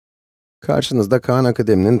Karşınızda Khan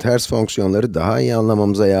Academy'nin ters fonksiyonları daha iyi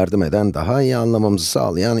anlamamıza yardım eden, daha iyi anlamamızı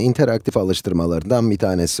sağlayan interaktif alıştırmalarından bir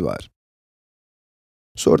tanesi var.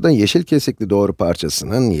 Soruda yeşil kesikli doğru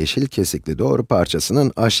parçasının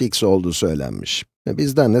hx olduğu söylenmiş. Ve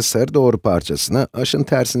bizden de sarı doğru parçasını h'ın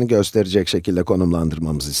tersini gösterecek şekilde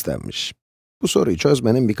konumlandırmamız istenmiş. Bu soruyu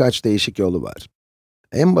çözmenin birkaç değişik yolu var.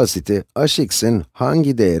 En basiti, hx'in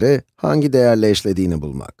hangi değerle eşlediğini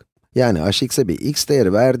bulmak. Yani hx'e bir x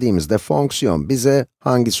değeri verdiğimizde fonksiyon bize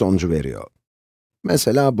hangi sonucu veriyor?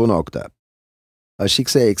 Mesela bu nokta.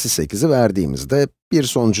 hx'e eksi 8'i verdiğimizde bir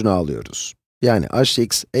sonucunu alıyoruz. Yani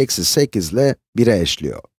hx eksi 8 ile 1'e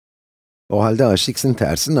eşliyor. O halde hx'in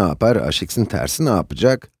tersi ne yapar? Hx'in tersi ne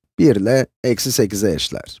yapacak? 1 ile eksi 8'e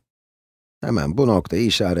eşler. Hemen bu noktayı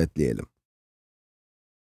işaretleyelim.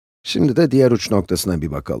 Şimdi de diğer uç noktasına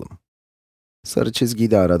bir bakalım. Sarı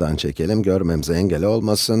çizgiyi de aradan çekelim, görmemize engel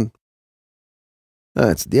olmasın.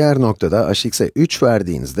 Evet, diğer noktada hx'e 3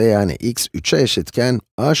 verdiğinizde, yani x 3'e eşitken,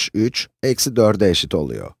 h3 eksi 4'e eşit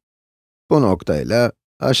oluyor. Bu noktayla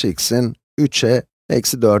hx'in 3'e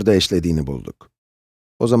eksi 4'e eşlediğini bulduk.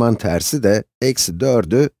 O zaman tersi de eksi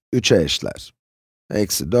 4'ü 3'e eşler.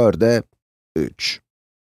 Eksi 4'e 3.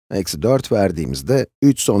 Eksi 4 verdiğimizde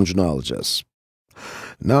 3 sonucunu alacağız.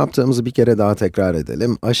 Ne yaptığımızı bir kere daha tekrar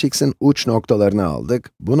edelim. hx'in uç noktalarını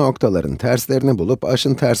aldık. Bu noktaların terslerini bulup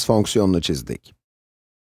h'ın ters fonksiyonunu çizdik.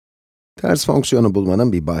 Ters fonksiyonu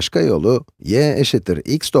bulmanın bir başka yolu, y eşittir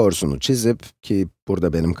x doğrusunu çizip, ki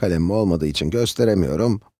burada benim kalemim olmadığı için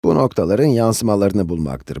gösteremiyorum, bu noktaların yansımalarını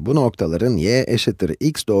bulmaktır. Bu noktaların y eşittir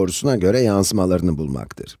x doğrusuna göre yansımalarını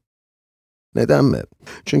bulmaktır. Neden mi?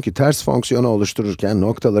 Çünkü ters fonksiyonu oluştururken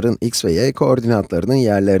noktaların x ve y koordinatlarının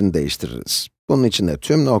yerlerini değiştiririz. Bunun için de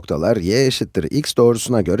tüm noktalar y eşittir x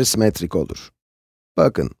doğrusuna göre simetrik olur.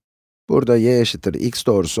 Bakın, burada y eşittir x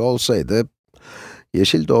doğrusu olsaydı,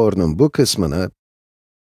 yeşil doğrunun bu kısmını,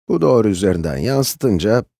 bu doğru üzerinden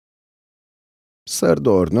yansıtınca, sarı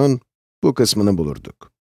doğrunun bu kısmını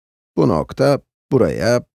bulurduk. Bu nokta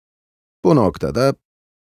buraya, bu nokta da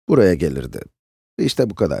buraya gelirdi. İşte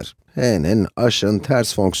bu kadar. H'nin, h'ın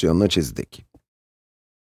ters fonksiyonunu çizdik.